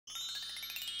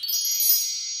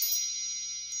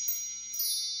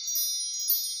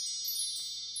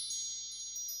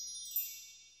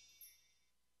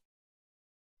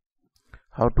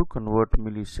How to convert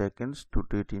milliseconds to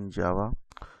date in Java.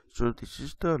 So this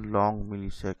is the long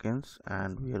milliseconds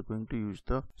and we are going to use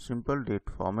the simple date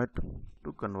format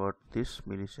to convert this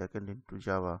millisecond into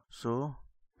Java. So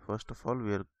first of all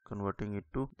we are converting it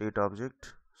to date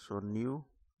object. So new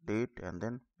date and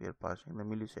then we are passing the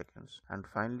milliseconds, and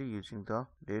finally using the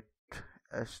date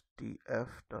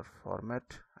stf.format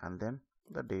and then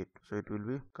the date, so it will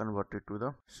be converted to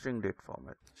the string date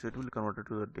format. So it will be converted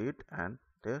to the date, and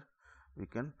there we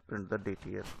can print the date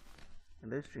here in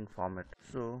the string format.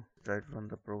 So try to run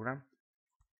the program.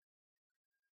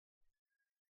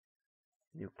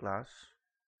 New class,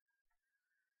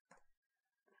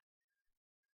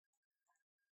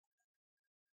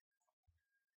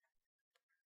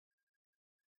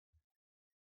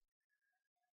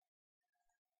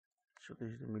 so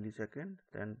this is the millisecond.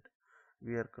 Then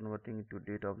we are converting it to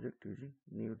date object using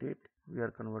new date. We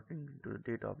are converting into the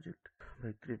date object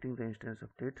by creating the instance of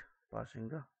date, passing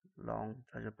the long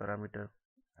as a parameter,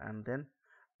 and then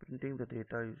printing the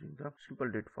data using the simple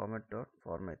date format.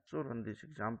 So run this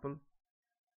example.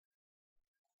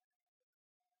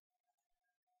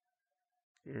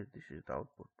 Yes, this is the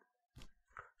output.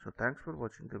 So thanks for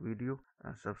watching the video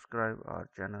and subscribe our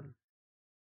channel.